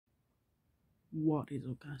What is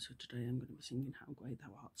up, guys? So today I'm going to be singing How Great Thou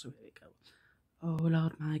Art. So here we go. Oh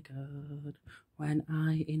Lord my God, when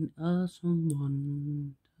I in awesome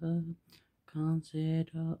wonder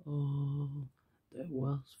consider all the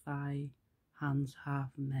world's thy hands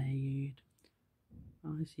have made,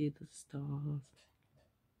 I see the stars,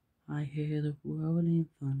 I hear the rolling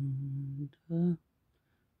thunder,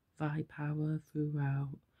 thy power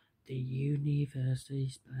throughout the universe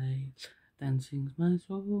displayed. Then sings my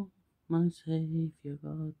soul, my Saviour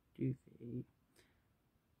God to thee.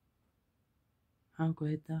 How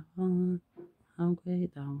great thou art, how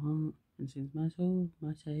great thou art, and sings my soul,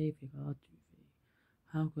 my Saviour God to thee.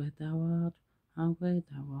 How great thou art, how great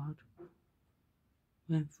thou art,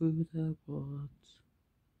 when through the woods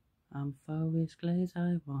and forest glades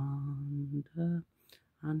I wander,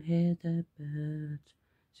 and hear the birds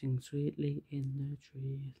sing sweetly in the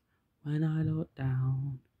trees. When I look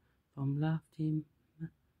down from lofty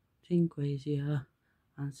mountain glacier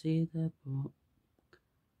and see the brook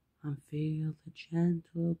and feel the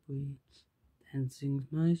gentle breeze, then sings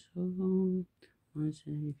my soul, my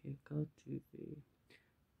Saviour God to thee.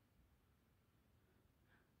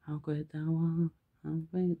 How great thou art, how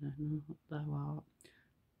great thou art,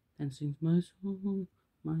 then sings my soul,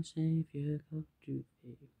 my Saviour God to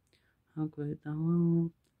thee. How great thou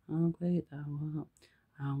art, how great thou art,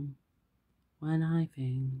 and when I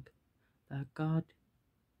think that God,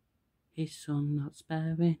 his Son not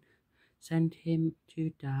sparing, sent him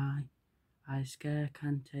to die, I scarce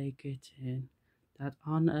can take it in, that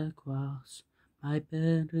on a cross my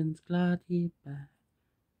burdens gladly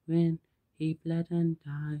bearing, he bled and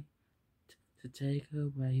died to take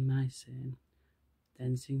away my sin.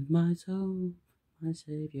 Then sings my soul, my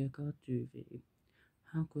Saviour God to thee.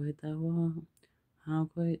 How great thou art, how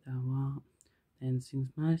great thou art. Then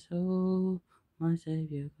sings my soul, my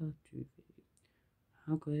Saviour God to thee.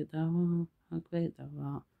 How great thou art, how great thou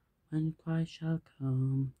art, when Christ shall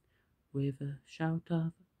come with a shout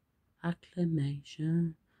of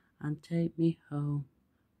acclamation and take me home.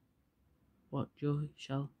 What joy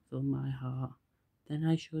shall fill my heart? Then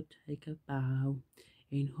I should take a bow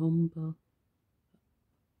in humble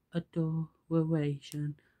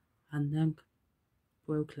adoration, and then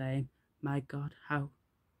proclaim, my God, how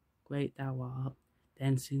great thou art.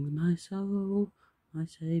 Then sings my soul, my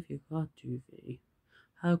Saviour God to thee.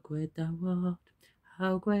 How great thou art,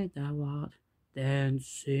 how great thou art. Then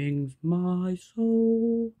sings my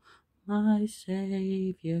soul, my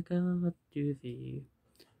Saviour God to thee.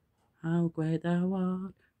 How great thou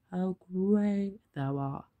art, how great thou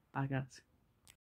art. Bye guys.